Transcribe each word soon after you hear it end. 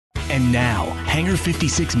And now, Hangar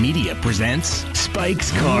 56 Media presents Spike's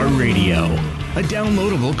Car Radio, a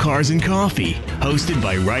downloadable cars and coffee, hosted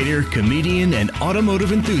by writer, comedian, and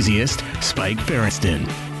automotive enthusiast Spike Ferriston.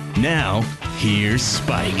 Now, here's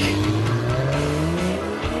Spike.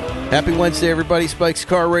 Happy Wednesday, everybody. Spike's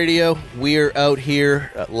Car Radio. We are out here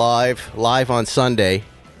live on Sunday,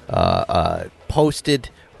 posted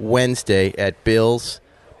Wednesday at Bill's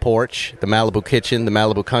Porch, the Malibu Kitchen, the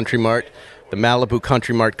Malibu Country Mart, the Malibu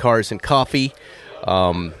Country Mart Cars and Coffee.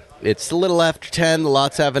 It's a little after 10. The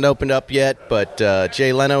lots haven't opened up yet, but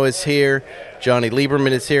Jay Leno is here. Jonny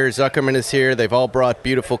Lieberman is here. Zuckerman is here. They've all brought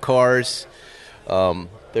beautiful cars.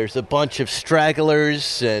 There's a bunch of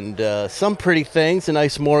stragglers and some pretty things. A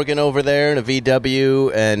nice Morgan over there and a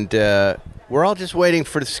VW. And we're all just waiting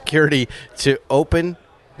for the security to open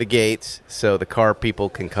the gates so the car people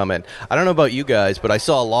can come in. I don't know about you guys, but I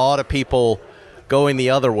saw a lot of people going the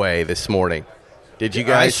other way this morning. Did you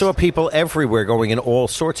guys? I saw people everywhere going in all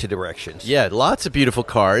sorts of directions. Yeah, lots of beautiful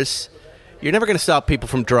cars. You're never going to stop people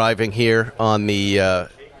from driving here on the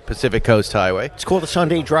Pacific Coast Highway. It's called a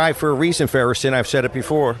Sunday drive for a reason, Ferriston. I've said it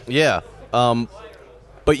before. Yeah.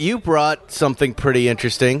 But you brought something pretty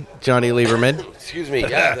interesting, Jonny Lieberman. Excuse me.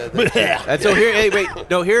 Yeah. And so here, hey, wait.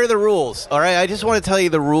 No, here are the rules. All right, I just want to tell you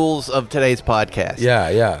the rules of today's podcast.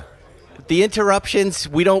 Yeah. The interruptions,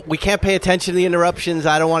 we can't pay attention to the interruptions.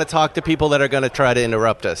 I don't want to talk to people that are going to try to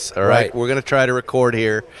interrupt us. All right? We're going to try to record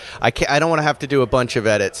here. I don't want to have to do a bunch of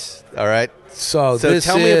edits. All right. So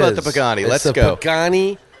tell me about the Pagani. Let's go.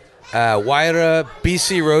 Pagani Huarya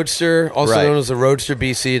BC Roadster, also known as the Roadster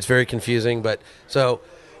BC. It's very confusing, but so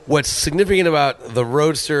what's significant about the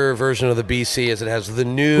Roadster version of the BC is it has the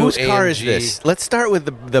new Whose AMG. car is this? Let's start with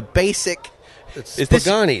the basic. It's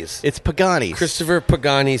Pagani's. It's Pagani's. Christopher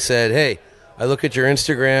Pagani said, "Hey, I look at your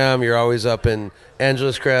Instagram. You're always up in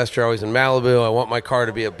Angeles Crest. You're always in Malibu. I want my car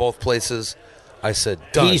to be at both places." I said,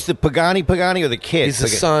 "Done." He's the Pagani or the kid? He's the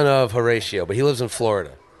son of Horatio, but he lives in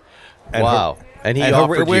Florida. Wow. And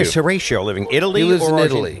where's Horatio living? Italy? He lives in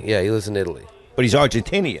Italy. Italy. Yeah, he lives in Italy. But he's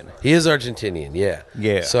Argentinian. He is Argentinian, yeah.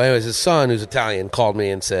 Yeah. So anyways, his son, who's Italian, called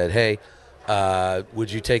me and said, "Hey, would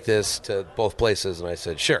you take this to both places?" And I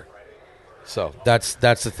said, "Sure." So that's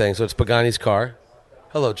the thing. So it's Pagani's car.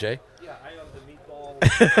 Hello, Jay. Yeah, I own the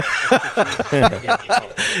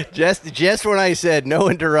meatball. Just when I said no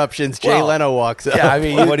interruptions, Jay Leno walks up. Yeah, I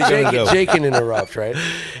mean, What are you gonna do? Jay can interrupt, right?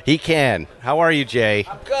 He can. How are you, Jay?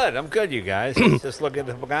 I'm good, you guys. Just look at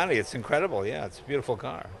the Pagani. It's incredible. Yeah, it's a beautiful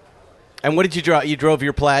car. And what did you draw? You drove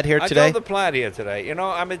your Plaid here today? I drove the Plaid here today. You know,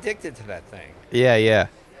 I'm addicted to that thing. Yeah.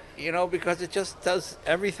 You know, because it just does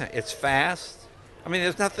everything. It's fast. I mean,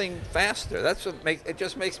 there's nothing faster. That's what it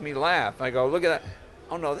just makes me laugh. I go, look at that.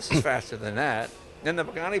 Oh, no, this is faster than that. Then the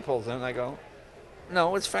Pagani pulls in, and I go,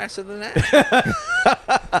 no, it's faster than that.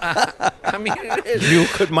 I mean, it is. You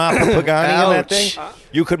could mop the Pagani in that thing? Huh?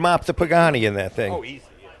 You could mop the Pagani in that thing. Oh, easy.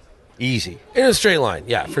 Easy. In a straight line,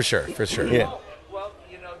 yeah, for sure. Yeah. Well,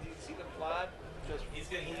 you know, do you see the Plaid?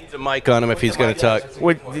 He needs a mic on him if he's going to talk.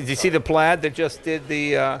 Did you see the Plaid that just did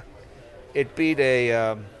the? It beat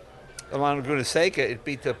a Laguna Seca. It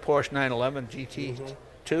beat the Porsche 911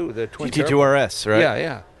 GT2, the twin GT2 turbo. RS, right?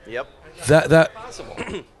 Yeah. Yep. That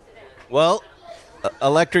Well,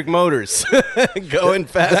 electric motors going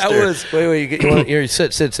faster. that was wait. You want here?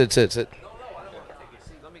 Sit.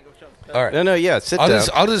 All right. No, yeah. Sit down.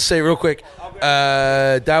 I'll just say real quick.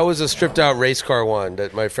 That was a stripped out race car one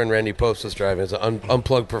that my friend Randy Post was driving. It's an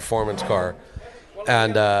unplugged performance car,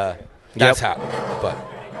 and that's how. But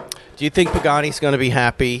Do you think Pagani's going to be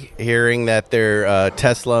happy hearing that their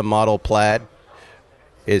Tesla Model Plaid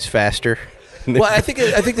is faster? well, I think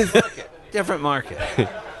that Different market.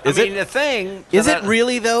 Is I mean, the thing. Is it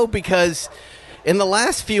really, though? Because in the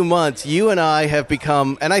last few months, you and I have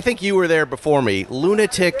become, and I think you were there before me,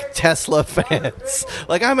 lunatic Tesla fans.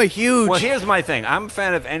 Like, I'm a huge... Well, here's my thing. I'm a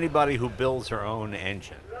fan of anybody who builds their own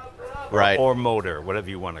engine. Right. Or motor, whatever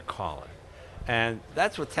you want to call it. And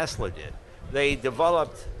that's what Tesla did. They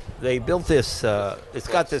built this, it's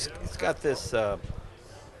got this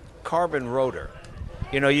carbon rotor.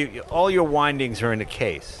 You know, all your windings are in a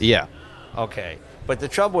case. Yeah. Okay. But the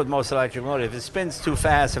trouble with most electric motors, if it spins too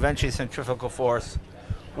fast, eventually centrifugal force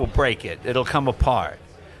will break it. It'll come apart.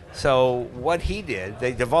 So what he did,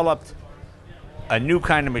 they developed a new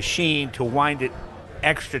kind of machine to wind it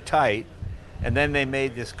extra tight, and then they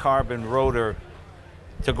made this carbon rotor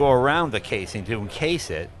to go around the casing, to encase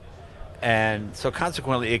it. And so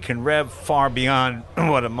consequently, it can rev far beyond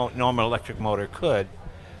what a normal electric motor could.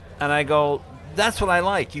 And I go, that's what I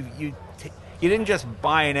like. You didn't just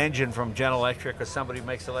buy an engine from General Electric or somebody who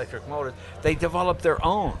makes electric motors. They developed their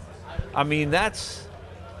own. I mean,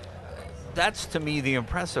 that's to me the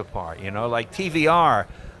impressive part. Like TVR,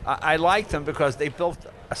 I liked them because they built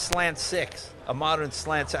a slant six, a modern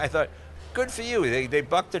slant six. I thought, good for you. They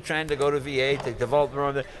bucked the trend to go to V8. They developed their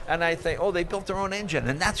own, and I think, they built their own engine,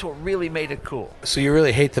 and that's what really made it cool. So you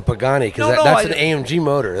really hate the Pagani because that's an AMG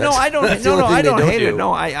motor. No, I don't. I don't hate it. Do.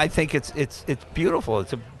 No, I think it's beautiful.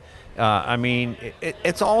 It's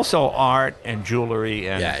it's also art and jewelry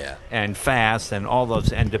and fast and all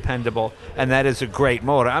those and dependable, and that is a great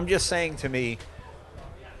motor. I'm just saying, to me,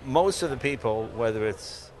 most of the people, whether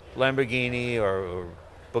it's Lamborghini or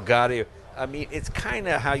Bugatti, it's kind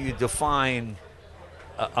of how you define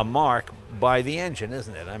a mark by the engine,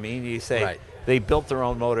 isn't it? You say they built their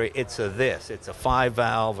own motor. It's a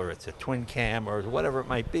 5-valve, or it's a twin cam, or whatever it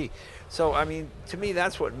might be. So, to me,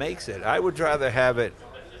 that's what makes it. I would rather have it.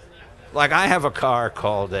 Like, I have a car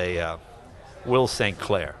called a Will St.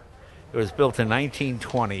 Clair. It was built in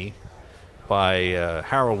 1920 by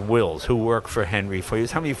Harold Wills, who worked for Henry Ford. He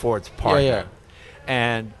was Henry Ford's partner. Yeah.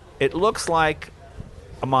 And it looks like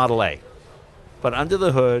a Model A. But under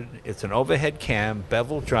the hood, it's an overhead cam,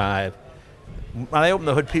 bevel drive. When I open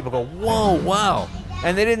the hood, people go, whoa, wow.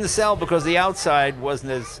 And they didn't sell because the outside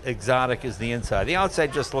wasn't as exotic as the inside. The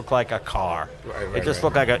outside just looked like a car. It just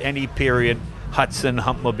looked like any period Hudson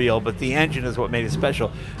Humpmobile, but the engine is what made it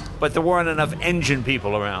special. But there weren't enough engine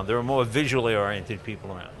people around. There were more visually oriented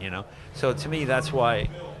people around, So to me, that's why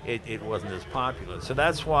it wasn't as popular. So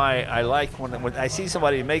that's why I like when I see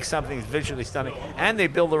somebody make something that's visually stunning and they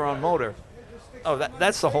build their own motor. Oh,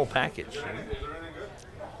 that's the whole package.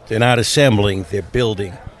 They're not assembling, they're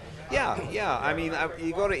building. Yeah.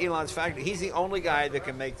 You go to Elon's factory. He's the only guy that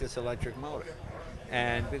can make this electric motor.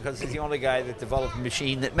 And because he's the only guy that developed a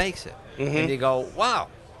machine that makes it. Mm-hmm. And you go, wow,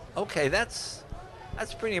 okay, that's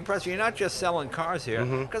pretty impressive. You're not just selling cars here.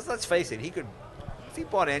 Because let's face it, if he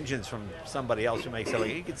bought engines from somebody else who makes it,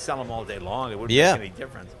 he could sell them all day long. It wouldn't make any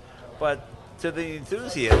difference. But to the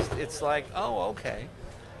enthusiast, it's like, oh, okay.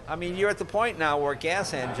 You're at the point now where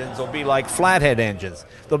gas engines will be like flathead engines.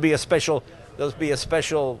 There'll be a special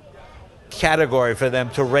category for them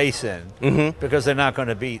to race in because they're not going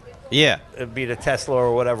to beat a Tesla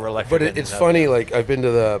or whatever electric. But it's funny. Like, I've been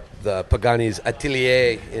to the Pagani's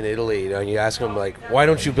atelier in Italy, and you ask him, like, why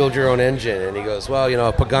don't you build your own engine? And he goes, well,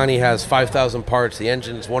 a Pagani has 5,000 parts. The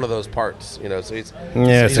engine's one of those parts. So he's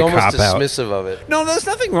almost dismissive of it. No, there's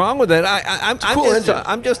nothing wrong with it.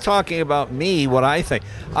 I'm just talking about me, what I think.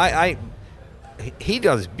 He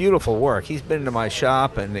does beautiful work. He's been to my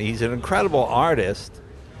shop, and he's an incredible artist.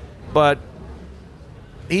 But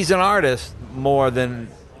he's an artist more than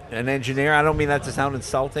an engineer. I don't mean that to sound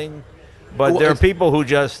insulting, but there are people who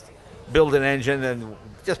just build an engine and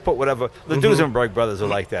just put whatever. The Duesenberg brothers are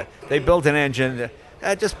like that. They built an engine,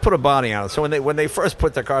 just put a body on it. So when they first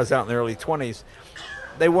put their cars out in the early 20s,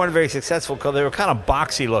 they weren't very successful because they were kind of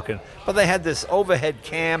boxy looking. But they had this overhead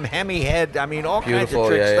cam, Hemi head, all kinds of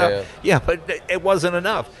trick stuff. Yeah, but it wasn't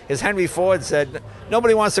enough. As Henry Ford said,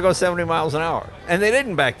 nobody wants to go 70 miles an hour. And they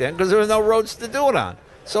didn't back then because there were no roads to do it on.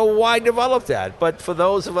 So why develop that? But for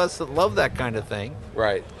those of us that love that kind of thing.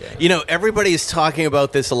 Right. Everybody is talking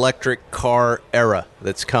about this electric car era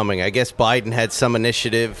that's coming. I guess Biden had some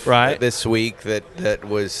initiative this week that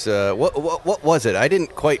was, what was it? I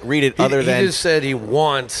didn't quite read it he just said he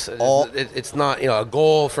wants, it's not, a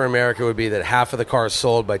goal for America would be that half of the cars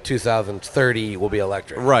sold by 2030 will be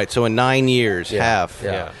electric. Right, so in 9 years, half.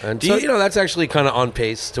 Yeah. And so, that's actually kind of on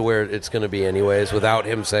pace to where it's going to be anyways without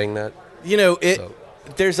him saying that.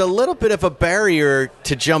 There's a little bit of a barrier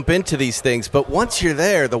to jump into these things, but once you're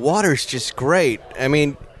there, the water's just great.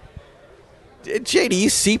 Jay, do you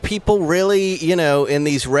see people really, in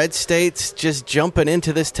these red states just jumping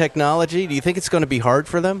into this technology? Do you think it's going to be hard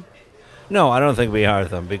for them? No, I don't think it'll be hard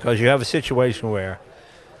for them because you have a situation where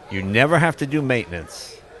you never have to do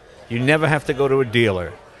maintenance. You never have to go to a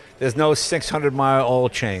dealer. There's no 600-mile oil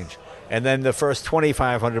change, and then the first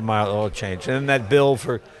 2,500-mile oil change, and then that bill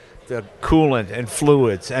for the coolant and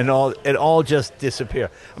fluids and it all just disappear.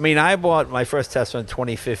 I bought my first Tesla in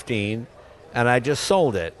 2015 and I just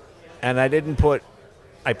sold it, and I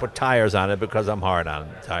put tires on it because I'm hard on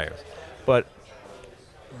tires, but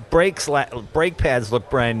brake pads look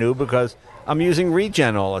brand new because I'm using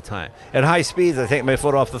regen all the time. At high speeds I take my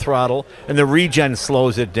foot off the throttle and the regen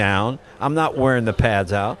slows it down. I'm not wearing the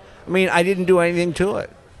pads out. I didn't do anything to it.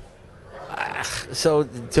 So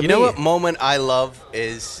to me, what moment I love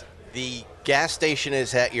is the gas station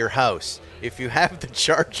is at your house. If you have the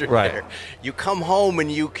charger there, you come home and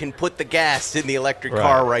you can put the gas in the electric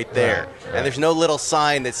car right there. And there's no little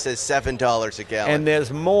sign that says $7 a gallon. And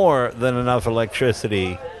there's more than enough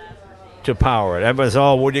electricity to power it. Everybody's,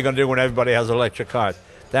 what are you going to do when everybody has electric cars?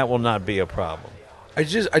 that will not be a problem. I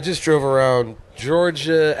just drove around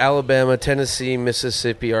Georgia, Alabama, Tennessee,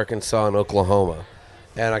 Mississippi, Arkansas, and Oklahoma.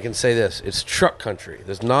 And I can say this, it's truck country.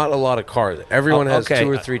 There's not a lot of cars. Everyone has okay.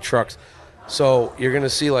 2 or 3 trucks. So you're going to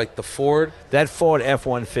see like the Ford. That Ford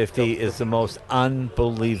F-150 is the most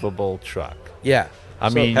unbelievable truck. Yeah. I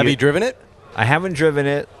mean, Have you driven it? I haven't driven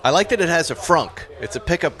it. I like that it has a frunk. It's a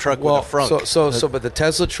pickup truck with a frunk. But the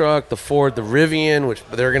Tesla truck, the Ford, the Rivian, which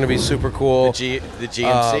they're going to be super cool. The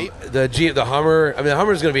GMC? The Hummer. I mean, the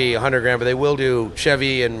Hummer's going to be $100,000, but they will do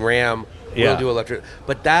Chevy and Ram. Yeah. Will do electric.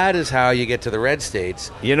 But that is how you get to the red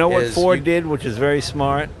states. You know what Ford did, which is very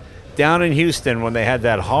smart? Down in Houston, when they had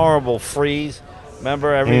that horrible freeze,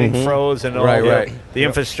 remember everything froze and all the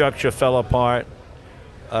infrastructure fell apart.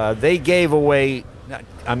 They gave away,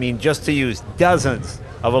 just to use dozens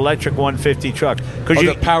of electric 150 trucks.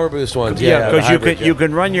 The Power Boost ones. Because you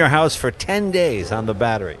can run your house for 10 days on the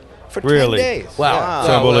battery. For 10 days. Wow. It's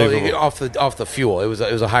unbelievable. Well, off the fuel. It was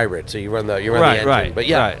a hybrid, so you run the engine. Right. But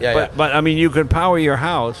But I mean, you can power your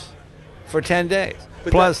house for 10 days.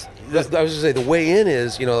 Plus, I was going to say the way in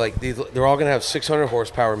is they're all going to have 600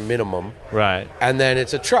 horsepower minimum. Right. And then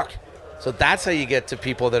it's a truck. So that's how you get to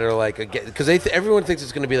people that are because everyone thinks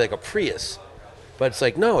it's going to be like a Prius. But it's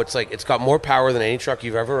like, no, it's got more power than any truck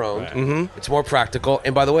you've ever owned. Right. Mm-hmm. It's more practical.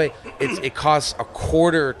 And by the way, it costs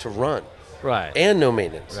 $0.25 to run. Right. And no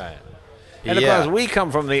maintenance. Right. And of course, we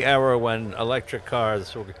come from the era when electric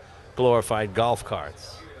cars were glorified golf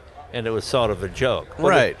carts. And it was sort of a joke.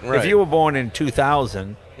 But if you were born in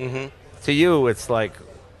 2000, to you, it's like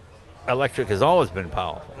electric has always been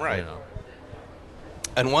powerful. Right. You know?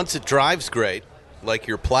 And once it drives great, like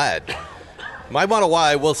your Plaid, my Model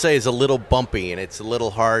Y, I will say, is a little bumpy, and it's a little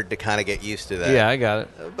hard to kind of get used to that. Yeah, I got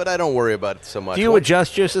it. But I don't worry about it so much. Do you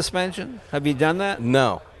adjust your suspension? Have you done that?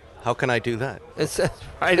 No. How can I do that? It says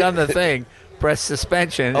right on the thing, press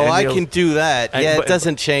suspension. Oh, I can do that. Yeah, it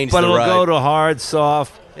doesn't change the ride. But it'll go to hard,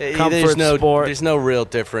 soft, comfort, sport. There's no real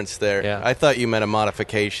difference there. Yeah. I thought you meant a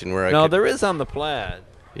modification where No, there is on the Plaid.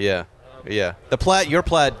 Yeah. The Plaid, your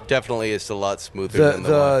Plaid definitely is a lot smoother than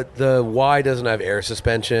the The Y doesn't have air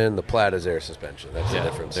suspension. The Plaid has air suspension. That's the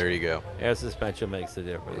difference. There you go. Air suspension makes the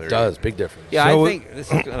difference. It does. Big difference. Yeah, I think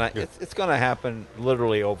this is it's going to happen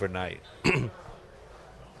literally overnight.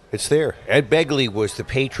 It's there. Ed Begley was the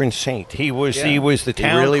patron saint. He was the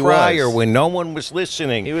town really crier was. when no one was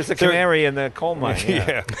listening. He was the canary in the coal mine.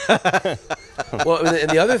 Yeah. Well, and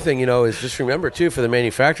the other thing, is just remember, too, for the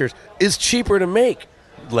manufacturers, it's cheaper to make.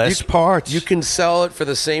 Less parts. You can sell it for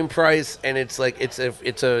the same price, and it's like it's a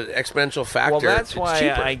exponential factor. Well, that's it's why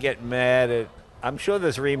cheaper. I get mad at. I'm sure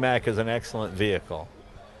this Rimac is an excellent vehicle,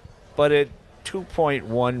 but at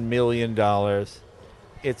 $2.1 million,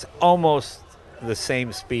 it's almost the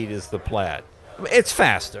same speed as the Plaid. I mean, it's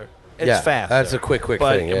faster. It's faster. That's a quick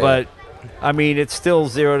thing. Yeah, but I mean, it's still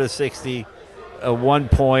 0 to 60,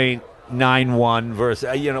 1.91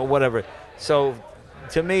 versus whatever. So,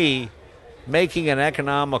 to me, making an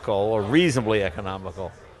economical or reasonably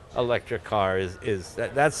economical electric car is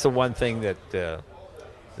that's the one thing that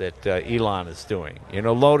Elon is doing.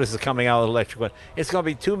 Lotus is coming out with an electric one. It's going to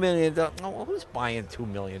be $2 million. Oh, who's buying $2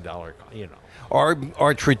 million car?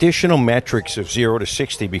 Our traditional metrics of 0 to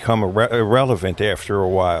 60 become irrelevant after a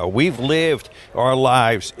while. We've lived our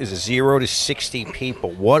lives as 0 to 60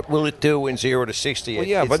 people. What will it do in 0 to 60? Well,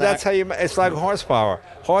 yeah, but that's how it's like horsepower.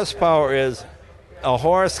 Horsepower is a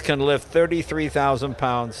horse can lift 33,000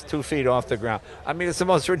 pounds 2 feet off the ground. I mean, it's the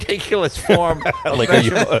most ridiculous form of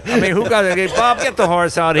measurement. I mean, who got it? Bob, get the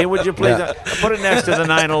horse out here, would you please? Put it next to the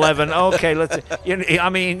 911. Okay, let's.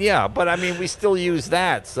 But we still use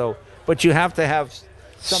that. So, but you have to have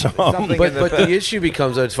something. But the issue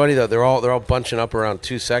becomes, it's funny though. They're all bunching up around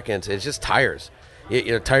 2 seconds. It's just tires.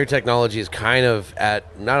 Tire technology is kind of at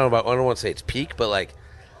I don't want to say it's peak, but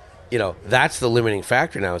that's the limiting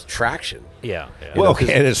factor now is traction. Yeah. Well,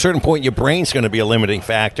 at a certain point, your brain's going to be a limiting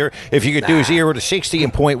factor. If you could do 0 to 60 in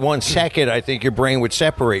 0.1 second, I think your brain would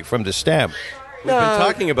separate from the stem. We've been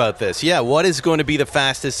talking about this. Yeah, what is going to be the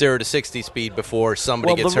fastest 0 to 60 speed before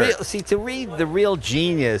somebody gets hurt? To read the real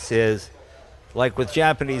genius is, like with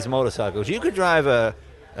Japanese motorcycles, you could drive a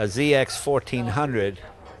ZX 1400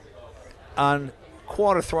 on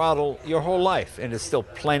quarter throttle your whole life, and it's still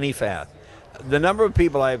plenty fast. The number of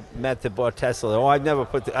people I've met that bought Tesla, I've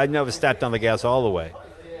never stepped on the gas all the way,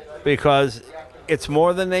 because it's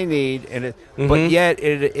more than they need, and but yet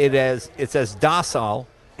it's as docile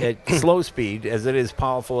at slow speed as it is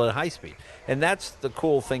powerful at high speed, and that's the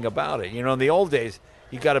cool thing about it. In the old days,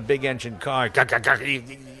 you got a big engine car,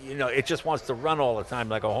 it just wants to run all the time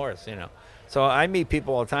like a horse. So I meet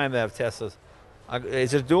people all the time that have Teslas.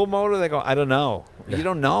 Is it dual motor? They go, I don't know. You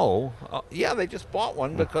don't know. Yeah, they just bought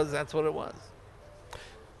one because that's what it was.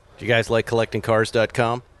 Do you guys like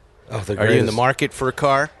collectingcars.com? Oh, the Are you in the market for a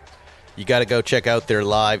car? You got to go check out their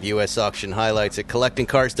live U.S. auction highlights at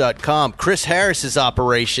collectingcars.com. Chris Harris's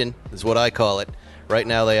operation is what I call it. Right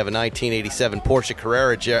now they have a 1987 Porsche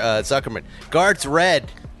Carrera Zuckerman. Guards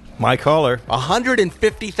red. My color.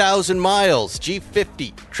 150,000 miles.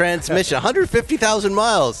 G50 transmission. 150,000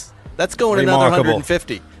 miles. That's going Remarkable. another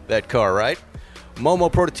 150, that car, right?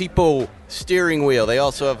 Momo Prototipo steering wheel. They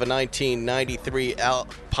also have a 1993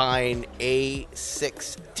 Alpine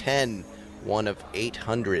A610, one of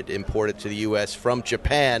 800 imported to the U.S. from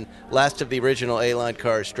Japan. Last of the original A-line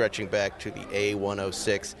cars stretching back to the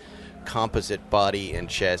A106 composite body and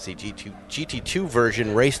chassis GT2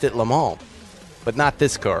 version raced at Le Mans. But not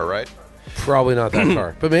this car, right? Probably not that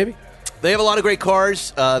car, but maybe. They have a lot of great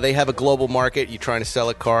cars. They have a global market. You're trying to sell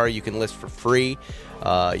a car, you can list for free.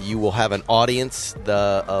 You will have an audience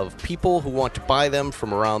of people who want to buy them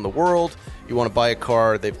from around the world. You want to buy a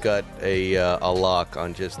car, they've got a lock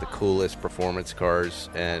on just the coolest performance cars,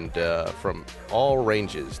 and from all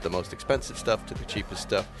ranges, the most expensive stuff to the cheapest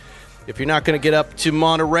stuff. If you're not going to get up to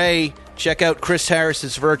Monterey, check out Chris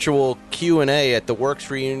Harris's virtual Q&A at the Works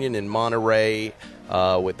Reunion in Monterey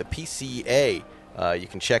with the PCA. You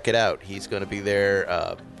can check it out. He's going to be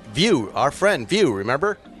there. View, our friend View,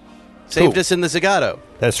 remember? Saved us in the Zagato.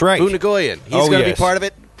 That's right. Boo Nagoyan. He's going to yes. be part of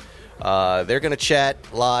it. They're going to chat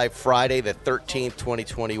live Friday the 13th,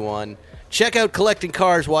 2021. Check out Collecting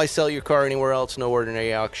Cars. Why sell your car anywhere else? No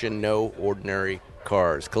ordinary auction, no ordinary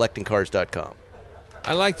cars. CollectingCars.com.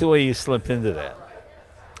 I like the way you slipped into that.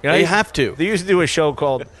 You have to. They used to do a show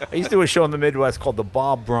called. I used to do a show in the Midwest called the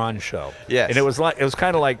Bob Braun Show. Yes. And it was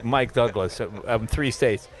kind of like Mike Douglas, 3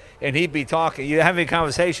 states, and he'd be talking. You'd have a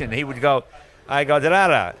conversation. And he would go. I go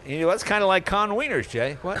da. You know, that's kind of like Con Wieners,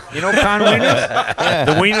 Jay. What? You know Con Wieners?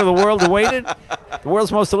 The wiener the world awaited, the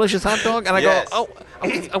world's most delicious hot dog. And I Yes. go,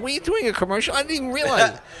 are we doing a commercial? I didn't even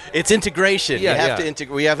realize. It's integration. Yeah, you have yeah. to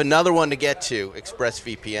integrate. We have another one to get to,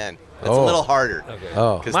 ExpressVPN. That's a Oh. little harder.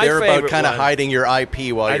 Oh. Because My they're about favorite kind of one- hiding your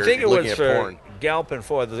IP while I you're think it looking was at for porn. Gallup and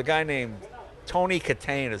Ford. There's a guy named Tony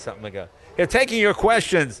Catane or something like that. Here, taking your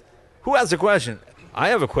questions. Who has a question? I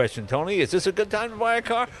have a question, Tony. Is this a good time to buy a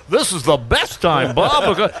car? This is the best time,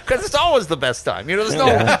 Bob, because it's always the best time. You know, there's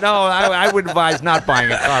I would advise not buying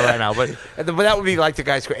a car right now, but that would be like the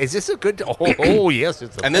guy's question. Is this a good yes,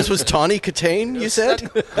 it's a And this was Tawny Catane, you said?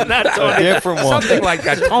 not Tony. different one. Something like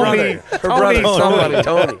that.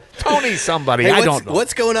 Tony somebody. Hey, I don't know.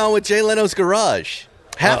 What's going on with Jay Leno's garage?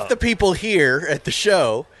 Half the people here at the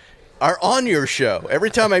show are on your show. Every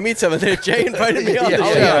time I meet someone, Jay invited me on the show.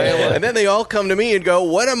 And then they all come to me and go,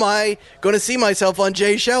 when am I going to see myself on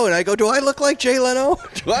Jay's show? And I go, do I look like Jay Leno?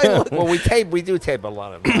 Do I look? Well, we do tape a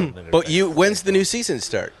lot of But when's the new season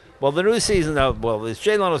start? Well, the new season, it's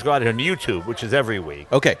Jay Leno's got it on YouTube, which is every week.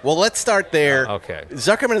 Okay, well, let's start there. Okay.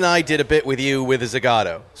 Zuckerman and I did a bit with you with a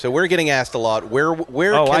Zagato. So we're getting asked a lot, where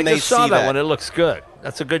I can they just saw see that one. It looks good.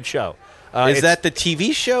 That's a good show. Is that the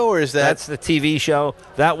TV show, or is that... That's the TV show.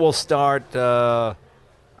 That will start, I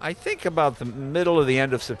think, about the middle or the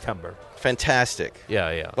end of September. Fantastic.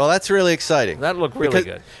 Yeah. Well, that's really exciting. That looked really Because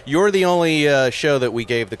good. You're the only show that we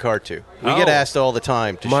gave the car to. We get asked all the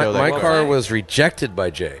time to show that My car. car was rejected by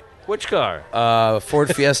Jay. Which car?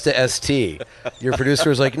 Ford Fiesta ST. Your producer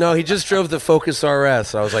was like, "No, he just drove the Focus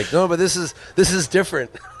RS." I was like, "No, but this is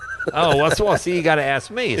different." Well, see, you got to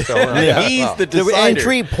ask me. So He's the The decider.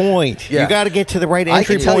 entry point. Yeah. You got to get to the right I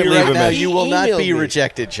entry can tell point, you right now, Lieberman. you will not Emailed be me.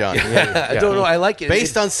 rejected, John. I don't know. I like it.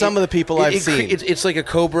 Based on some of the people I've seen. It's like a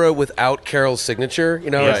Cobra without Carol's signature.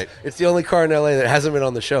 You know, Right. it's the only car in LA that hasn't been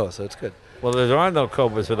on the show, so it's good. Well, there are no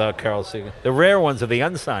Cobras without Carol Seeger. The rare ones are the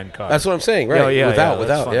unsigned cars. That's what I'm saying, right? Yeah, without.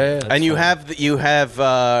 that's fine. Yeah. That's And you fine.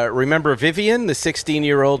 have remember Vivian, the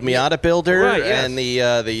 16-year-old Miata builder, Right, yes. and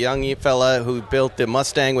the young fella who built the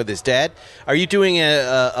Mustang with his dad. Are you doing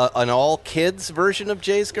an all kids version of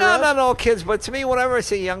Jay's No, garage? not all kids, but to me, whenever I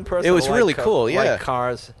see a young person, It was who really like, cool, yeah. like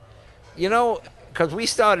cars, you know, because we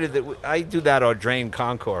started. I do that or Drain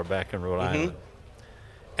Concours back in Rhode Mm-hmm. Island,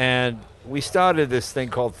 and we started this thing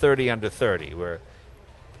called 30 Under 30, where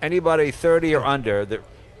anybody 30 or under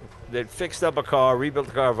that fixed up a car, rebuilt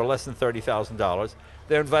a car for less than $30,000,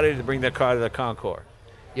 they're invited to bring their car to the Concours,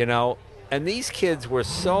 you know. And these kids were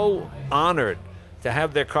so honored to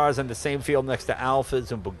have their cars on the same field next to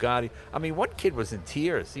Alphas and Bugatti. I mean, one kid was in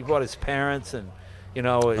tears. He brought his parents, and you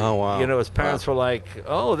know, wow. you know, his parents were like,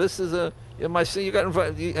 "Oh, this is my son. You got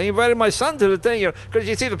invited. You invited my son to the thing, you know, because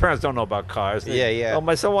you see the parents don't know about cars. Yeah. Oh,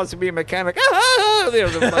 my son wants to be a mechanic.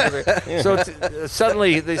 So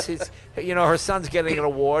suddenly, her son's getting an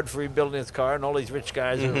award for rebuilding his car, and all these rich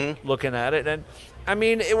guys are looking at it. And I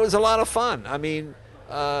mean, it was a lot of fun. I mean,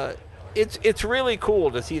 it's really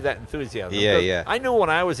cool to see that enthusiasm. Yeah. I knew when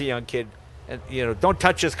I was a young kid, and don't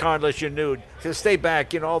touch this car unless you're nude. Just stay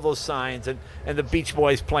back. All those signs and the Beach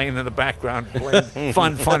Boys playing in the background, playing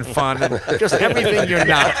fun, and just everything you're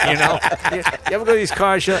not. You ever go to these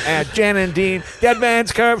car shows? Jan and Dean, Dead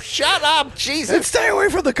Man's Curve. Shut up, Jesus! And stay away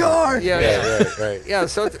from the car. Right. Yeah.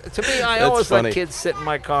 So to me, I always let kids sit in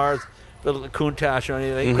my cars, the Countach or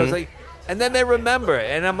anything, because and then they remember.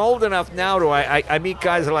 And I'm old enough now to I meet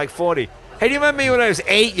guys that are like 40. Hey, do you remember me when I was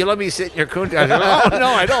 8? You let me sit in your Countach. Oh, no,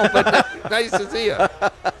 I don't, but nice to see you.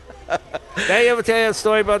 Did I ever tell you a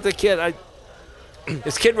story about the kid?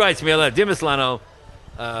 This kid writes me a letter. Dimas Leno,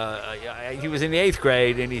 he was in the 8th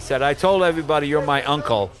grade, and he said, I told everybody you're my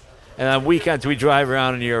uncle, and on weekends we drive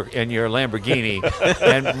around in your Lamborghini,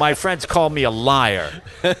 and my friends call me a liar.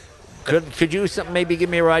 Could you maybe give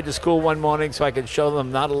me a ride to school one morning so I could show them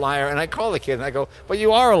I'm not a liar? And I call the kid and I go, but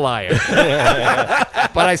you are a liar.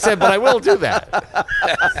 But I said, but I will do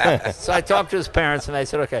that. So I talked to his parents and I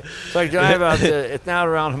said, okay. So I drive out it's now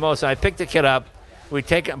around Hermosa. I pick the kid up. We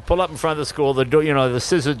take it and pull up in front of the school. The door, the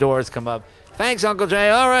scissor doors come up. Thanks, Uncle Jay.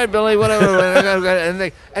 All right, Billy,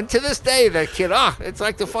 whatever. And to this day, that kid, it's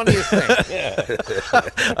like the funniest thing.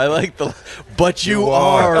 I like but you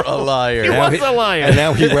are a liar. He was a liar. And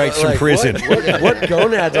now he writes from prison. What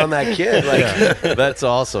gonads on that kid? That's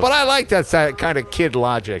awesome. But I like that kind of kid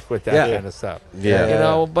logic with that kind of stuff.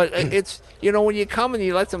 Yeah. But it's, when you come and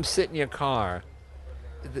you let them sit in your car,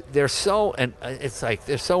 they're so, and it's like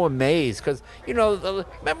they're so amazed because, remember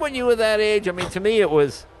when you were that age? I mean, to me, it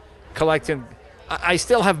was collecting. I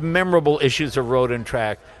still have memorable issues of Road and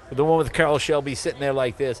Track. The one with Carroll Shelby sitting there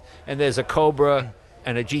like this, and there's a Cobra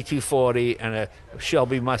and a GT40 and a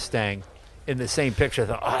Shelby Mustang in the same picture. I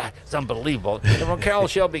thought, it's unbelievable. And when Carroll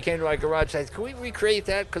Shelby came to my garage, I said, can we recreate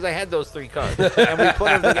that? Because I had those 3 cars. And we put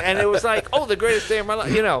them together, and it was like, the greatest day of my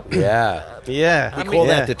life, Yeah. We call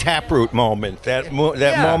that the taproot moment. That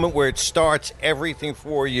moment where it starts everything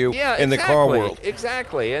for you in the car world.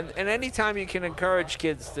 Exactly. And anytime you can encourage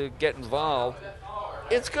kids to get involved,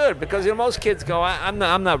 it's good because most kids go, I'm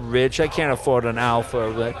not rich, I can't afford an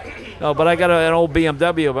Alfa, but I got an old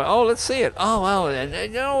BMW. But let's see it. Oh wow, and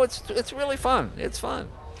it's really fun. It's fun.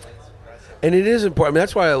 And it is important. I mean,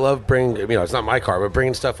 that's why I love bringing. It's not my car, but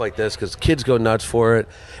bringing stuff like this because kids go nuts for it.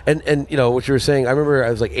 And what you were saying. I remember I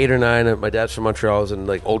was like 8 or 9. And my dad's from Montreal. I was in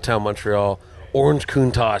like Old Town Montreal, orange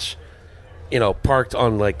Countach, parked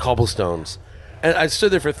on like cobblestones, and I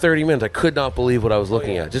stood there for 30 minutes. I could not believe what I was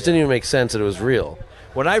looking at. It just didn't even make sense that it was real.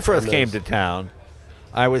 When I first came to town,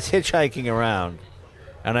 I was hitchhiking around,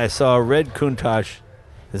 and I saw a red Countach,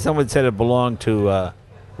 and someone said it belonged to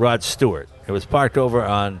Rod Stewart. It was parked over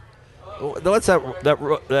on, what's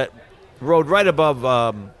that road right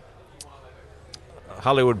above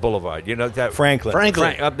Hollywood Boulevard? That Franklin.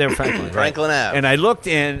 Up there, Franklin. Right. Franklin Ave. And I looked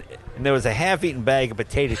in, and there was a half-eaten bag of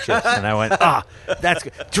potato chips, and I went, that's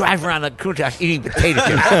good. Drive around the Countach eating potato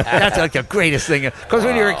chips. That's like the greatest thing. Because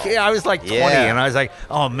when you were a kid, I was like 20, and I was like,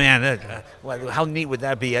 oh, man, how neat would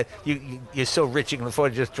that be? You're so rich you can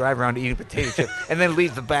afford to just drive around eating potato chips and then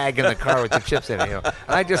leave the bag in the car with the chips in it. And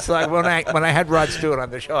I just thought, when I had Rod Stewart on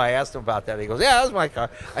the show, I asked him about that. He goes, yeah, that was my car.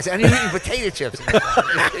 I said, and you're eating potato chips.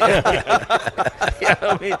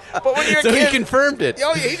 But when you're a kid, he confirmed it.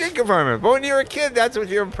 Oh, yeah, he did confirm it. But when you're a kid, that's what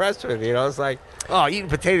you're impressed with. It's like, eating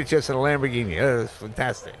potato chips in a Lamborghini. It's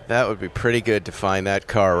fantastic. That would be pretty good to find that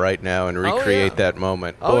car right now and recreate that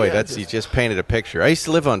moment. Boy, you just painted a picture. I used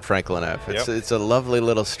to live on Franklin Ave. It's a lovely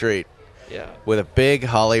little street with a big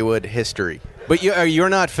Hollywood history. But you're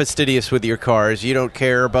not fastidious with your cars. You don't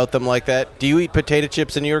care about them like that. Do you eat potato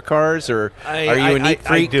chips in your cars, or are you a neat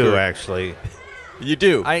freak? I do, actually. You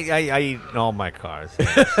do? I eat in all my cars.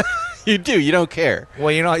 You do. You don't care.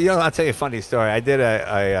 Well, I'll tell you a funny story. I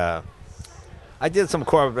did some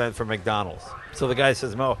corporate event for McDonald's. So the guy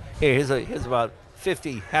says, Mo, here's about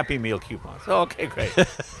 50 Happy Meal coupons. Oh, okay, great.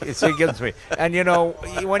 So he gives me. And,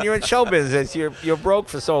 when you're in show business, you're broke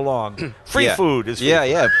for so long. Free food is free.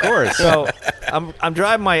 Yeah, of course. So I'm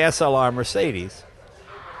driving my SLR Mercedes,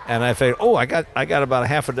 and I think, I got about a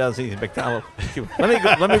half a dozen of these McDonald's coupons.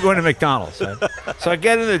 Let me go into McDonald's. Right? So I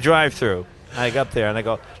get in the drive-thru. I go up there, and I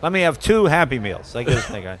go, let me have 2 Happy Meals. I get this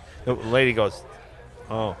thing. The lady goes,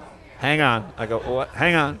 hang on. I go, what?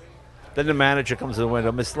 Hang on. Then the manager comes to the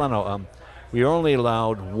window. Miss Leno, we only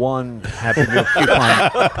allowed 1 Happy Meal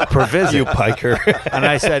coupon per visit. You piker. And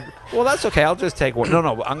I said, well, that's okay. I'll just take one.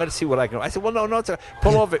 No, I'm going to see what I can do. I said, well, no, it's okay.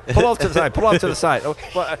 Pull off to the side. Pull off to the side.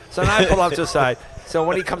 So now I pull off to the side. So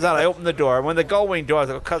when he comes out, I open the door. When the gull-wing doors,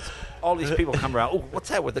 because all these people come around. Oh, what's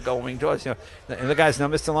that with the gull-wing doors? You know, and the guy's, no,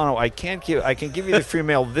 Mr. Leno, I can give you the free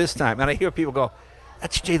meal this time. And I hear people go,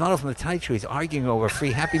 that's Jay Leno from the Tonight Show. He's arguing over a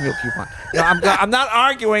free Happy Meal coupon. No, I'm not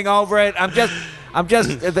arguing over it. I can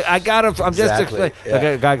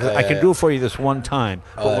do it for you this one time,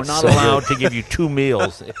 but we're not allowed to give you 2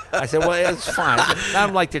 meals. I said, well, it's fine.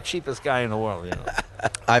 I'm like the cheapest guy in the world, you know.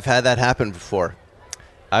 I've had that happen before.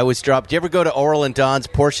 I was dropped. Do you ever go to Oral and Don's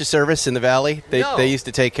Porsche service in the Valley? No. They used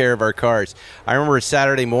to take care of our cars. I remember a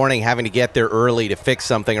Saturday morning having to get there early to fix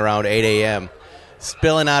something around 8 a.m.,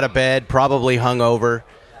 spilling out of bed, probably hungover.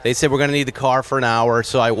 They said, we're going to need the car for an hour.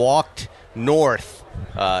 So I walked north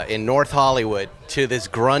in North Hollywood to this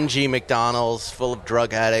grungy McDonald's full of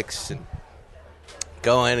drug addicts and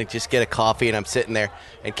go in and just get a coffee. And I'm sitting there.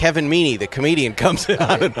 And Kevin Meaney, the comedian, comes in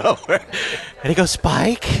out of nowhere. And he goes,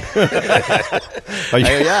 Spike? I go,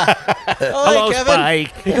 yeah. Hello, Kevin.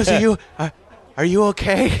 Spike. He goes, are you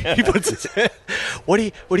okay? He puts his head, what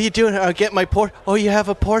are you doing? I get my Porsche. Oh, you have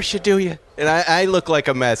a Porsche, do you? And I look like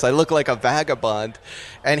a mess. I look like a vagabond.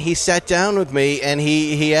 And he sat down with me, and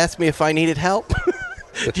he asked me if I needed help.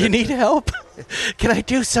 Do you need help? Can I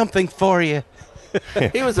do something for you?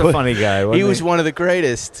 He was a funny guy, wasn't He was one of the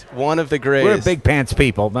greatest. One of the greatest. We're big pants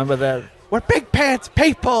people. Remember that? We're big pants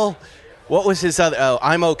people. What was his other? Oh,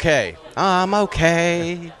 I'm okay. I'm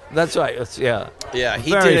okay. That's right. Yeah. Yeah,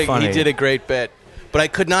 he Very funny. did a great bit. But I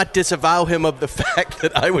could not disavow him of the fact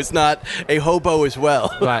that I was not a hobo as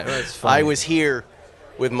well. Right, that's funny. I was here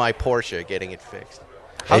with my Porsche getting it fixed.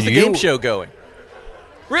 How's And the game show going?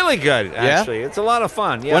 Really good, actually. It's a lot of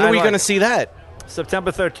fun. Yeah, When are we like going to see that?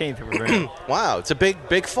 September 13th. Wow, it's a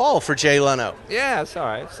big fall for Jay Leno. Yeah, it's all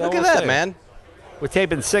right. So Look at we'll that, see. man. We're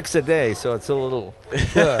taping 6 a day, so it's a little...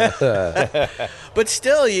 But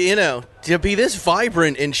still, you know, to be this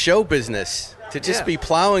vibrant in show business, to just be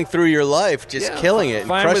plowing through your life, just killing it and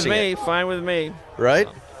fine crushing with me. it. Fine with me. Right?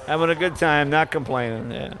 Having a good time, not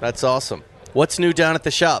complaining. Yeah. That's awesome. What's new down at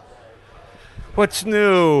the shop? What's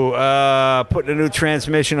new? Putting a new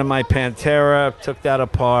transmission in my Pantera. Took that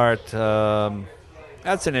apart.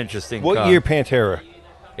 That's an interesting What car. year Pantera?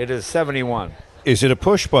 It is 71. Is it a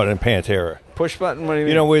push button Pantera? Push button? What do you mean?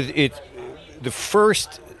 You know, with it, the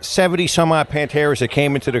first 70-some-odd Panteras that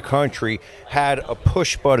came into the country had a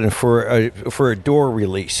push button for a door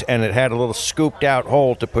release, and it had a little scooped-out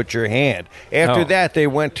hole to put your hand. After that, they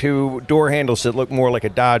went to door handles that looked more like a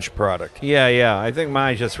Dodge product. Yeah. I think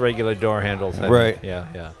mine's just regular door handles. I think. Right.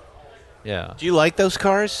 Yeah. Do you like those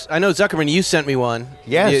cars? I know, Zuckerman, you sent me one.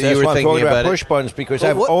 Yes, you that's were why I'm thinking talking about it. push buttons, because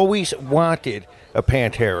Well, I've what- always wanted a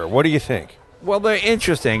Pantera. What do you think? Well, they're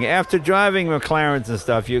interesting. After driving McLarens and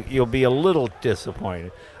stuff, you'll be a little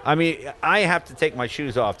disappointed. I mean, I have to take my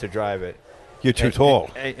shoes off to drive it. You're too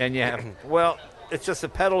tall. And you have, well, it's just the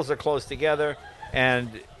pedals are close together,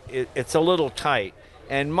 and it's a little tight.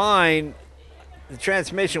 And mine, the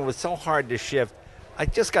transmission was so hard to shift. I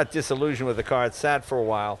just got disillusioned with the car. It sat for a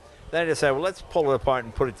while. Then I decided, well, let's pull it apart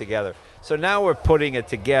and put it together. So now we're putting it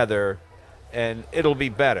together, and it'll be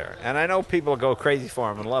better. And I know people go crazy for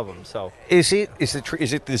them and love them. So Is it the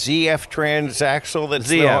ZF transaxle that's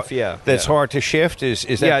ZF, that's yeah. hard to shift? Is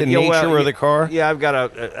that the nature of the car? Yeah, I've got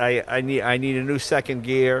I need a new second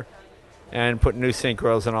gear, and put new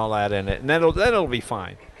synchros and all that in it, and that'll be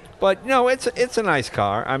fine. But no, it's a nice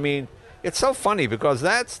car. I mean, it's so funny because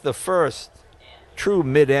that's the first true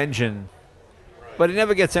mid-engine, but it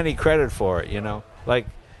never gets any credit for it. You know, like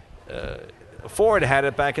Ford had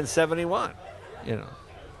it back in '71. You know.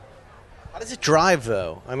 How does it drive,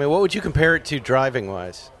 though? I mean, what would you compare it to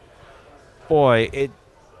driving-wise? Boy,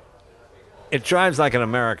 it drives like an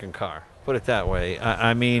American car. Put it that way.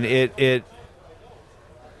 I mean, it.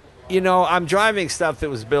 You know, I'm driving stuff that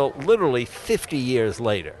was built literally 50 years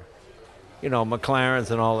later. You know, McLarens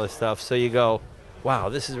and all this stuff. So you go, wow,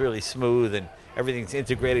 this is really smooth and everything's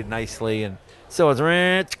integrated nicely. And so it's.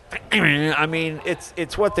 I mean,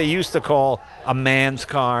 it's what they used to call a man's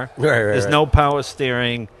car. Right. There's no power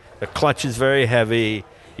steering. The clutch is very heavy.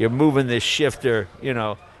 You're moving this shifter. You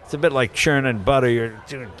know, it's a bit like churning butter.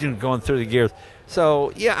 You're going through the gears.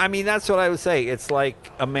 So, yeah, I mean, that's what I would say. It's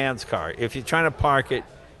like a man's car. If you're trying to park it,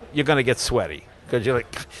 you're going to get sweaty because you're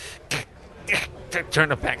like,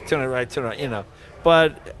 turn it back, turn it right, turn it right, you know.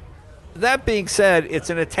 But that being said, it's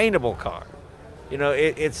an attainable car. You know,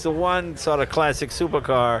 it's the one sort of classic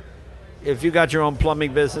supercar. If you got your own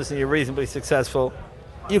plumbing business and you're reasonably successful,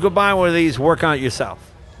 you could buy one of these, work on it yourself.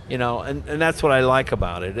 You know, and that's what I like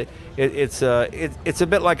about it. It's a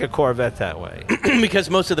bit like a Corvette that way. Because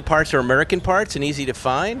most of the parts are American parts and easy to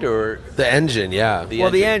find, or The engine, yeah.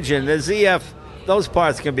 The engine, the ZF, those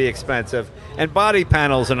parts can be expensive, and body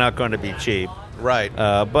panels are not going to be cheap. Right.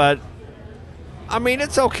 But I mean,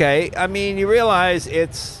 it's okay. I mean, you realize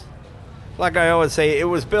it's like I always say, it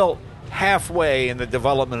was built halfway in the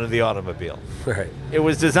development of the automobile. Right. It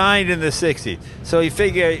was designed in the 60s. So you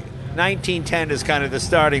figure 1910 is kind of the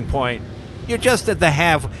starting point. You're just at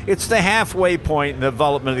the it's the halfway point in the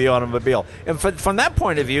development of the automobile. And from that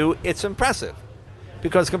point of view, it's impressive.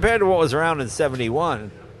 Because compared to what was around in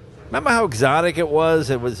 71, remember how exotic it was?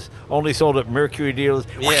 It was only sold at Mercury dealers.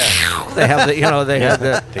 Yeah. They have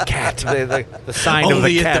the cat, the sign of the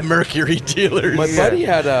Only cat. at the Mercury dealers. My buddy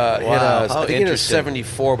had Wow, I think it was interesting.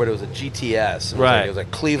 74, but it was a GTS. Right. It was a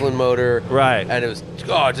Cleveland motor. Right. And it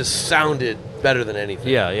just sounded better than anything.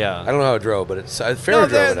 Yeah. I don't know how it drove, but it's fair No, drove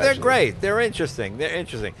they're it, actually. great. They're interesting.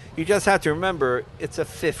 You just have to remember it's a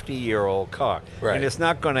 50-year-old car. Right. And it's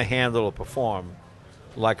not going to handle or perform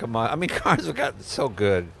like I mean, cars have gotten so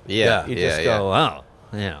good. Yeah. You just go, oh,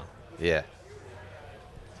 yeah. Yeah.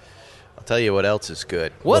 I'll tell you what else is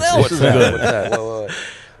good. What else is good? What's that? Whoa.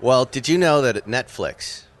 Well, did you know that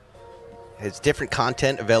Netflix has different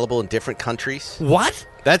content available in different countries? What?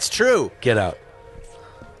 That's true. Get out.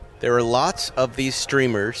 There are lots of these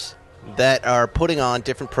streamers that are putting on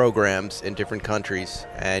different programs in different countries,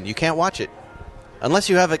 and you can't watch it unless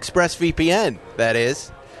you have ExpressVPN, that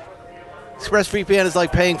is. ExpressVPN is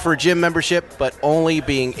like paying for a gym membership, but only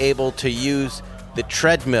being able to use the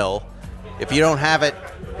treadmill. If you don't have it,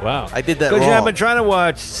 Wow. I did that Because wrong. I've been trying to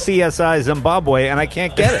watch CSI Zimbabwe, and I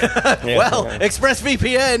can't get it. Well,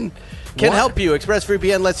 ExpressVPN can What? help you.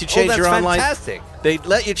 ExpressVPN lets you change that's your online. fantastic. They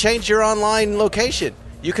let you change your online location.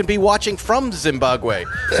 You can be watching from Zimbabwe,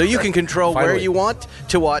 so you can control where Finally. you want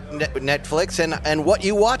to watch Netflix and what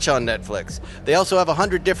you watch on Netflix. They also have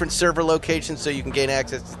 100 different server locations, so you can gain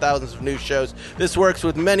access to thousands of new shows. This works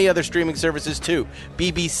with many other streaming services too: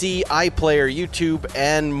 BBC, iPlayer, YouTube,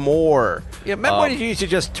 and more. Yeah, remember when you used to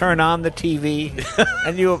just turn on the TV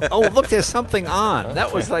and look, there's something on.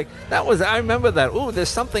 I remember that. Ooh, there's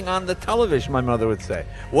something on the television, my mother would say.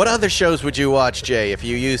 What other shows would you watch, Jay, if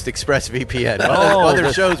you used ExpressVPN? What Oh,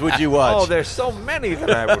 other shows would you watch? Oh, there's so many that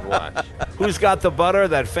I would watch. Who's Got the Butter,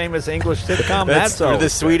 that famous English sitcom? That's the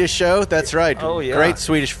always Swedish show? That's right. Oh, yeah. Great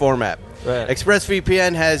Swedish format. Right.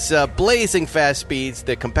 ExpressVPN has blazing fast speeds.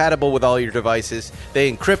 They're compatible with all your devices.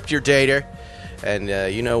 They encrypt your data. And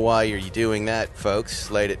you know why you're doing that,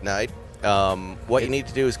 folks, late at night. What you need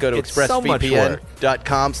to do is go to it's so much work.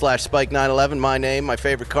 expressvpn.com/spike911. My name, my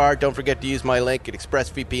favorite car. Don't forget to use my link at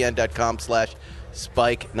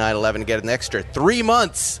expressvpn.com/spike911 to get an extra 3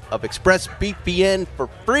 months of ExpressVPN for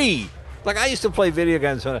free. Like, I used to play video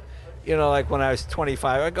games when, like when I was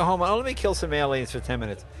 25. I'd go home, let me kill some aliens for 10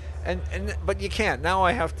 minutes. But you can't. Now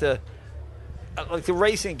I have to, like the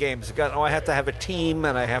racing games, I have to have a team,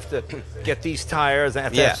 and I have to get these tires. I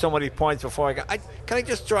have to have so many points before I go. Can I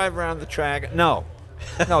just drive around the track? No,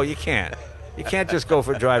 you can't. You can't just go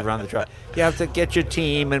for a drive around the track. You have to get your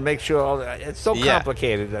team and make sure it's so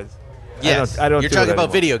complicated. Yes, I don't you're do talking it about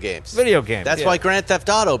anymore. video games. Video games. That's why Grand Theft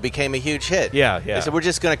Auto became a huge hit. Yeah. They said, we're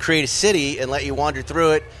just going to create a city and let you wander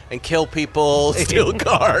through it and kill people, steal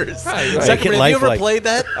cars. Right. Zuckerman, Make it have you ever lifelike. played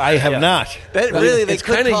that? I have not. That really, they It's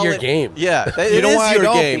could kinda call your it- game. Yeah, it You know is why your I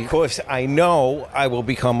don't? game. Because I know I will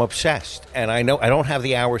become obsessed, and I know I don't have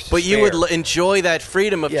the hours to But you spare. would enjoy that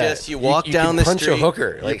freedom of Yeah, just you walk you down can the punch a street,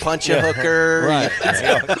 hooker, you like- punch a hooker. Right.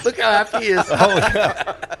 Look how happy he is.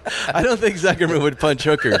 I don't think Zuckerman would punch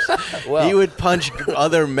hookers. He would punch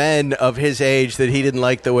other men of his age that he didn't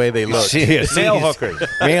like the way they looked.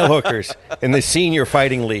 Male hookers in the senior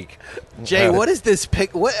fighting league. Jay, what is this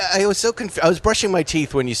pic? What I was so confused. I was brushing my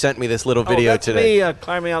teeth when you sent me this little video that's today. me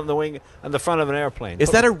climbing out in the wing on the front of an airplane.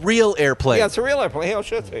 Is that a real airplane? Yeah, it's a real airplane. Hey, I'll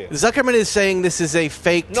show it to you. Zuckerman is saying this is a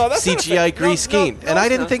fake No, that's not a CGI fake- grease no, scheme, no, and I it's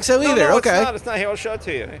didn't not. think so either. No, okay, it's not. Here, I'll show it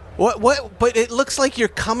to you. what? But it looks like you're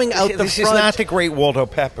coming out the This is front. not the Great Waldo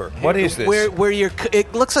Pepper. What is this? Where you're?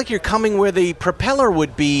 It looks like you're coming where the propeller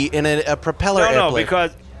would be in a propeller airplane. No,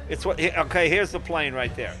 because it's what. Okay, here's the plane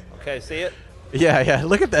right there. Okay, see it? Yeah.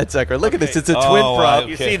 Look at that sucker. Look at this. It's a Oh, twin wow. prop.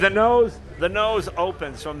 You Okay. see the nose? The nose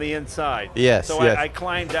opens from the inside. Yes, So yes. I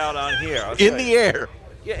climbed out on here. I'll show In the you. air.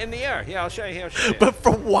 Yeah, in the air. Yeah, I'll show you here. I'll show you. But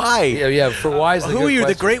for why? Yeah. For why is the Who good are you, the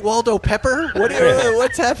question. Great Waldo Pepper? What's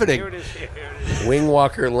Here happening? it is. Here it is. Wing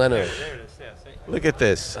Walker Leno? There it is. Yeah, see? Look at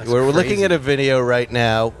this. That's We're looking crazy. at a video right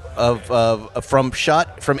now of from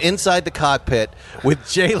inside the cockpit with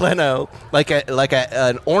Jay Leno like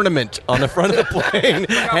an ornament on the front of the plane,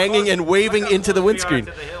 hanging and waving into the windscreen.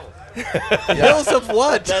 To the hill. Hills of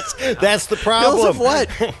what? That's the problem. Hills of what?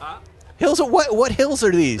 Hills of what? What hills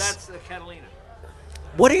are these? That's the Catalina.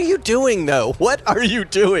 What are you doing, though? What are you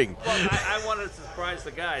doing? Well, I wanted to surprised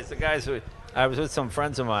the guys. The guys who I was with some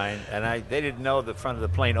friends of mine, and they didn't know the front of the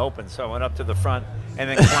plane opened, so I went up to the front and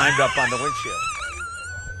then climbed up on the windshield.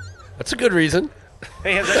 That's a good reason.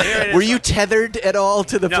 Here it is. Were you tethered at all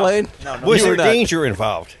to the No. plane? No. Was You there were not. danger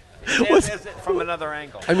involved? There's it from another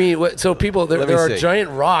angle. I mean, so people, Let me there are see.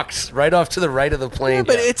 giant rocks right off to the right of the plane. Yeah,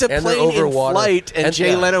 but it's a and they're plane over in water. flight, and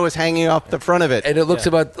Jay yeah. Leno is hanging off the front of it. And it looks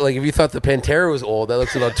about, like, if you thought the Pantera was old, that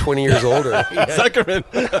looks about 20 years older. Zuckerman.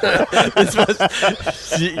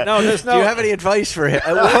 No, there's no. Do you have any advice for him?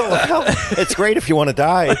 It's great if you want to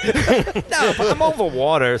die. No, but I'm over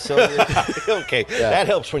water, so. Okay, that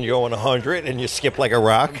helps when you're going 100 and you skip like a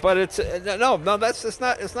rock. But it's no. That's it's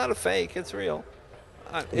not a fake. It's real.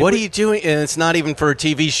 What are you doing? And it's not even for a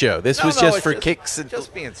TV show. This was just for kicks. And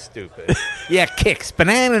Just being stupid. Yeah, kicks.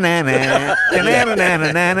 Banana, banana, banana,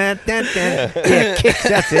 banana, yeah, kicks.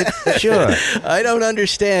 That's it. Sure. I don't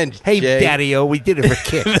understand. Hey, Jay. Daddy-O, we did it for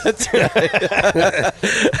kicks.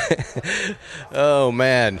 Oh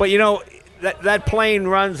man. But you know, that plane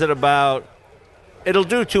runs at about. It'll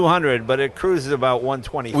do 200, but it cruises about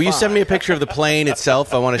 125. Will you send me a picture of the plane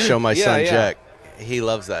itself? I want to show my Yeah, son yeah. Jack. He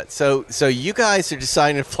loves that. So you guys are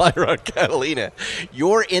deciding to fly around Catalina.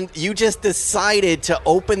 You just decided to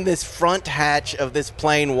open this front hatch of this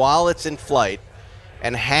plane while it's in flight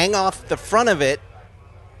and hang off the front of it.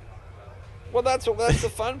 Well, that's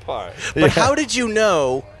the fun part. But how did you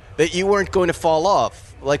know that you weren't going to fall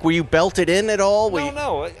off? Like, were you belted in at all?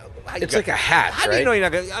 No. It's like a hatch, How do right? you know you're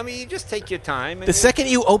not going to? I mean, you just take your time. And The second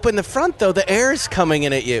you open the front, though, the air is coming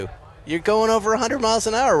in at you. You're going over 100 miles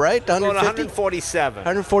an hour, right? going 150? 147.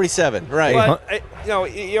 147, right. But,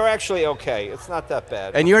 you're actually okay. It's not that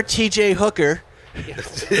bad. And you're TJ Hooker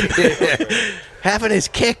having his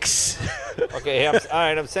kicks. Okay, all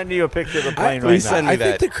right, I'm sending you a picture of the plane Please right send now. me I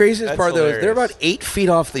think that. the craziest That's part, though, is they're hilarious. about 8 feet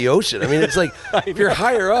off the ocean. I mean, it's like, if you're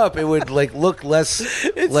higher up, it would, like, look less.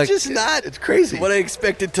 It's like, just not. It's crazy. What I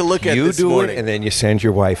expected to look at You this do morning. it, and then you send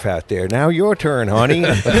your wife out there. Now your turn, honey.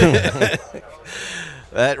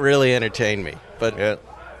 That really entertained me. But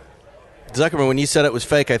Zuckerman, when you said it was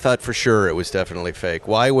fake, I thought for sure it was definitely fake.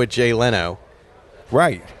 Why would Jay Leno?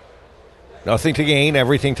 Right. Nothing to gain,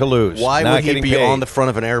 everything to lose. Why Not would he getting be paid. on the front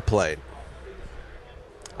of an airplane?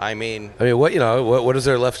 I mean, what is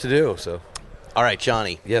there left to do? So, all right,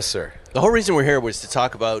 Johnny. yes, sir. The whole reason we're here was to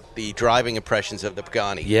talk about the driving impressions of the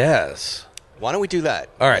Pagani. Yes. Why don't we do that?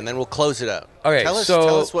 All right. And then we'll close it out. Okay, Tell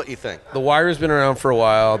so- us what you think. The Huarya's been around for a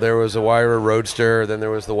while. There was a Huarya Roadster, then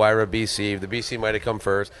there was the Huarya BC. The BC might have come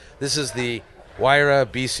first. This is the Huarya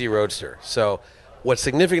BC Roadster. So what's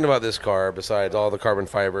significant about this car, besides all the carbon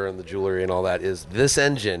fiber and the jewelry and all that, is this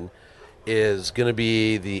engine is going to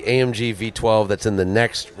be the AMG V12 that's in the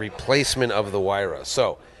next replacement of the Huarya.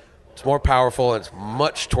 So it's more powerful and it's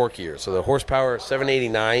much torqueier. So the horsepower,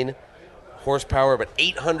 789 horsepower, but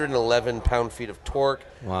 811 pound-feet of torque.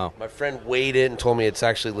 Wow. My friend weighed it and told me it's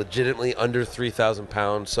actually legitimately under 3,000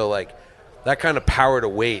 pounds. So, like, that kind of power to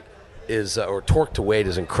weight is, or torque to weight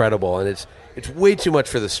is incredible. And it's way too much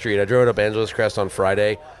for the street. I drove it up Angeles Crest on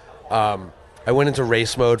Friday. I went into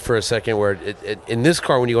race mode for a second where in this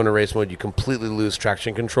car, when you go into race mode, you completely lose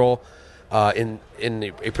traction control. In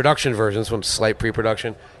a production version, this one's slight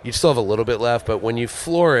pre-production, you still have a little bit left. But when you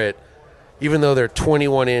floor it, even though they're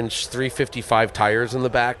 21-inch 355 tires in the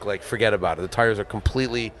back, like, forget about it. The tires are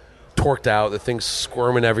completely torqued out. The thing's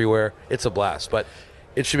squirming everywhere. It's a blast, but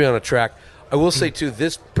it should be on a track. I will say, too,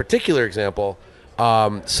 this particular example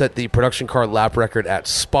set the production car lap record at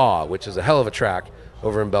Spa, which is a hell of a track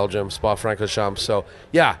over in Belgium, Spa-Francorchamps. So,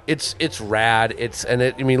 yeah, it's rad.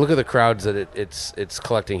 I mean, look at the crowds that it's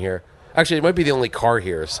collecting here. Actually, it might be the only car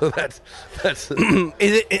here, so that's.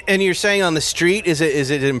 Is it? And you're saying on the street? Is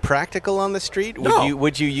it impractical on the street? No.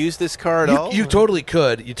 Would you use this car at all? You totally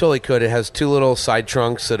could. You totally could. It has two little side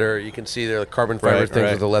trunks that are, you can see they're carbon fiber Right, things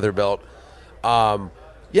right. with a leather belt.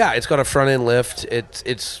 Yeah, it's got a front end lift.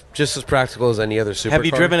 It's just as practical as any other supercar. Have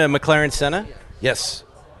you driven a McLaren Senna? Yes.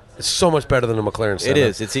 It's so much better than a McLaren Senna. It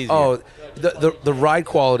is. It's easier. Oh, the ride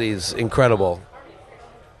quality is incredible.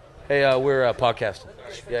 Hey, we're podcasting.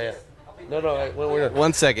 Yeah. No, we're not.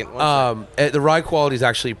 1 second. The ride quality is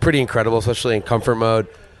actually pretty incredible, especially in comfort mode.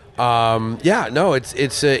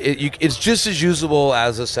 It's just as usable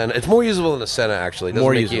as a Senna. It's more usable than a Senna, actually.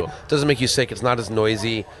 More usable. Doesn't make you sick. It's not as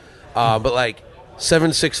noisy. But like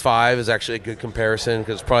 765 is actually a good comparison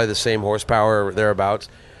because it's probably the same horsepower or thereabouts.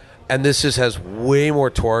 And this just has way more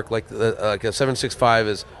torque. Like a 765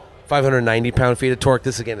 is 590 pound-feet of torque.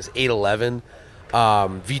 This again is 811.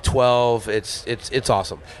 V12. It's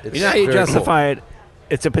awesome. It's You know how you very justify it?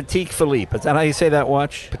 It's a Patek Philippe. Is that how you say that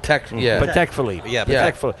watch? Patek Philippe. Yeah,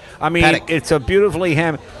 Patek Philippe. I mean, Patek. it's a beautifully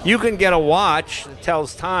You can get a watch that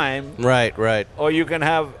tells time, Right. or you can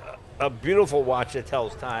have a beautiful watch that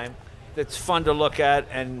tells time that's fun to look at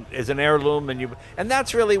and is an heirloom. And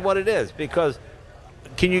that's really what it is, because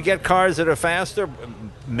can you get cars that are faster?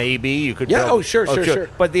 Maybe. You could. Yeah, build, sure.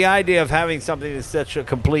 But the idea of having something that's such a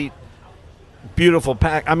complete, beautiful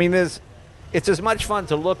pack, I mean, it's as much fun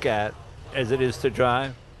to look at as it is to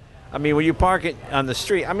drive. I mean, when you park it on the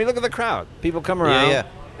street, I mean, look at the crowd. People come around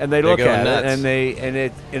and they look at nuts.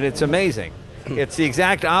 it, and it's amazing. It's the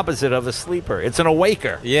exact opposite of a sleeper. It's an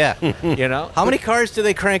awaker. Yeah. You know? How many cars do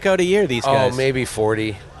they crank out a year, these guys? Oh, maybe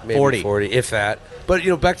 40. Maybe 40. 40, if that.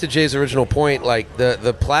 But, back to Jay's original point, like,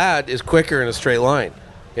 the Plaid is quicker in a straight line.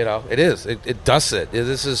 It is. It does it.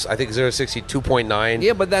 This is, I think, 0-60 2.9.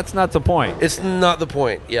 Yeah, but that's not the point. It's not the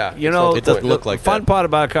point. Yeah. it doesn't look like the fun that. part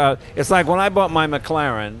about a car, it's like when I bought my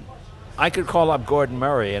McLaren, I could call up Gordon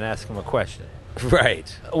Murray and ask him a question. Right.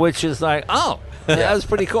 Which is like, that was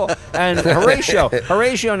pretty cool. And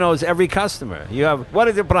Horatio knows every customer. You have, what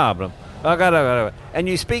is the problem? And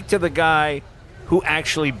you speak to the guy who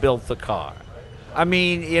actually built the car. I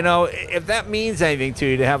mean, if that means anything to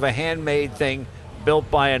you, to have a handmade thing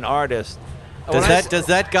built by an artist. Does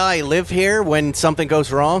that guy live here when something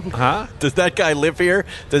goes wrong? Huh? Does that guy live here?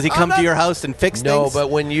 Does he come to your house and fix No, things?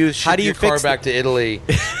 but when you ship your car back to Italy,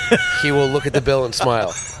 he will look at the bill and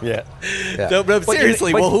smile. Yeah. No, but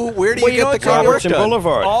seriously, where do you get the car work Robertson done?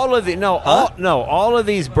 Boulevard. All of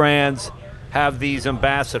these brands have these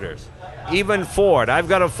ambassadors. Even Ford. I've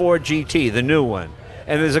got a Ford GT, the new one.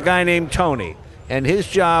 And there's a guy named Tony. And his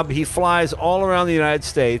job, he flies all around the United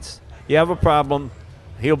States. You have a problem,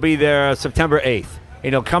 he'll be there September 8th.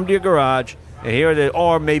 And he'll come to your garage, and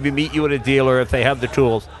or maybe meet you at a dealer if they have the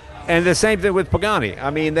tools. And the same thing with Pagani. I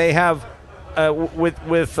mean, they have, with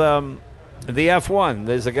the F1,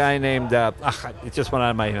 there's a guy named, it just went out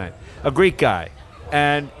of my mind, a Greek guy.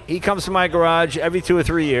 And he comes to my garage every 2 or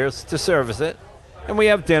 3 years to service it. And we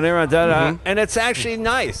have dinner, and it's actually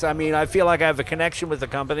nice. I mean, I feel like I have a connection with the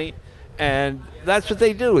company, and that's what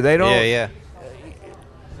they do. They don't... Yeah.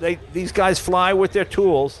 These guys fly with their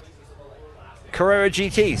tools. Carrera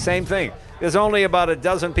GT, same thing. There's only about a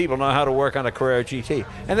dozen people know how to work on a Carrera GT,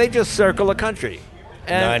 and they just circle the country.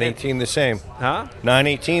 918 the same. Huh?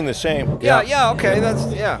 918 the same. Yeah,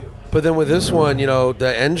 okay, But then with this one,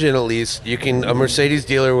 the engine at least, a Mercedes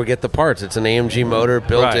dealer will get the parts. It's an AMG motor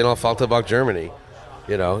built in Falterbach, Germany.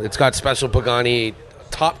 It's got special Pagani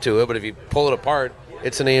top to it, but if you pull it apart,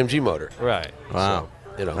 it's an AMG motor. Right. Wow.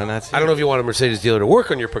 And that's I don't know if you want a Mercedes dealer to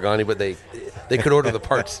work on your Pagani, but they could order the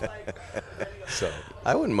parts. So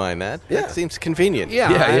I wouldn't mind that. Yeah. That seems convenient.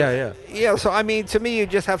 Yeah, so, I mean, to me, you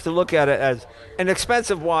just have to look at it as an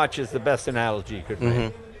expensive watch is the best analogy you could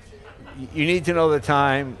make. You need to know the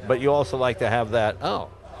time, but you also like to have that,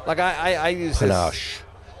 like I use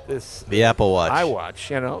this The Apple Watch.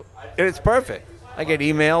 iWatch, and it's perfect. I get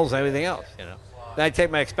emails and everything else, Then I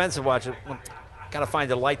take my expensive watch, got to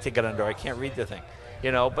find a light to get under. I can't read the thing.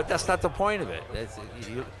 But that's not the point of it.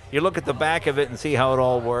 You look at the back of it and see how it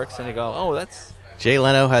all works, and you go, that's... Jay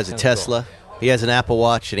Leno has a Tesla. Cool. He has an Apple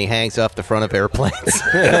Watch, and he hangs off the front of airplanes.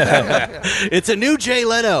 It's a new Jay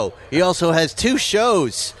Leno. He also has 2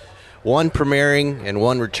 shows, one premiering and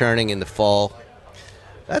one returning in the fall.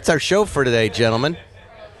 That's our show for today, gentlemen.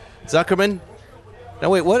 Zuckerman? No,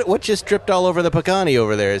 wait, what just dripped all over the Pagani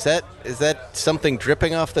over there? Is that something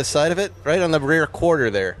dripping off the side of it? Right on the rear quarter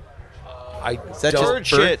there. Is that Bird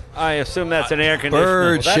shit. I assume that's an air conditioner.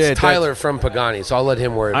 Bird that's shit. Tyler from Pagani, so I'll let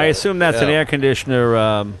him worry about I assume that's an air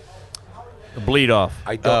conditioner bleed off.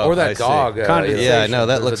 I don't, or that dog. Yeah, no,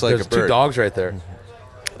 that looks like a There's bird. 2 dogs right there.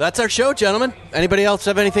 That's our show, gentlemen. Anybody else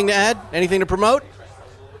have anything to add? Anything to promote?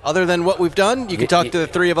 Other than what we've done? You can talk to the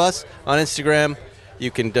 3 of us on Instagram. You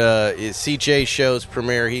can see Jay's show's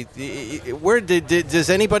premiere. Does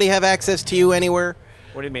anybody have access to you anywhere?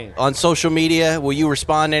 What do you mean? On social media, will you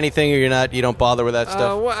respond to anything, or you don't bother with that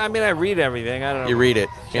stuff? Well, I mean, I read everything. I don't know. You read it,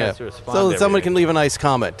 yeah. So someone can leave a nice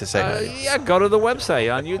comment to say hi. Yeah, go to the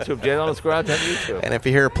website on YouTube. Jay Leno's Garage on YouTube. And if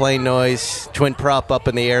you hear a plane noise, twin prop up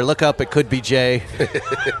in the air, look up. It could be Jay. Maybe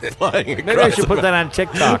I should put that on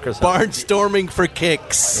TikTok or something. Barnstorming for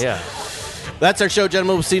kicks. Yeah. That's our show,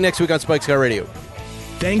 gentlemen. We'll see you next week on Spikes Car Radio.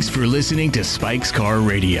 Thanks for listening to Spikes Car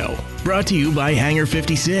Radio, brought to you by Hangar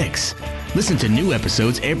 56. Listen to new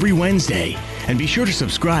episodes every Wednesday, and be sure to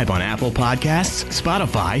subscribe on Apple Podcasts,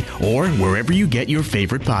 Spotify, or wherever you get your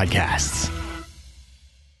favorite podcasts.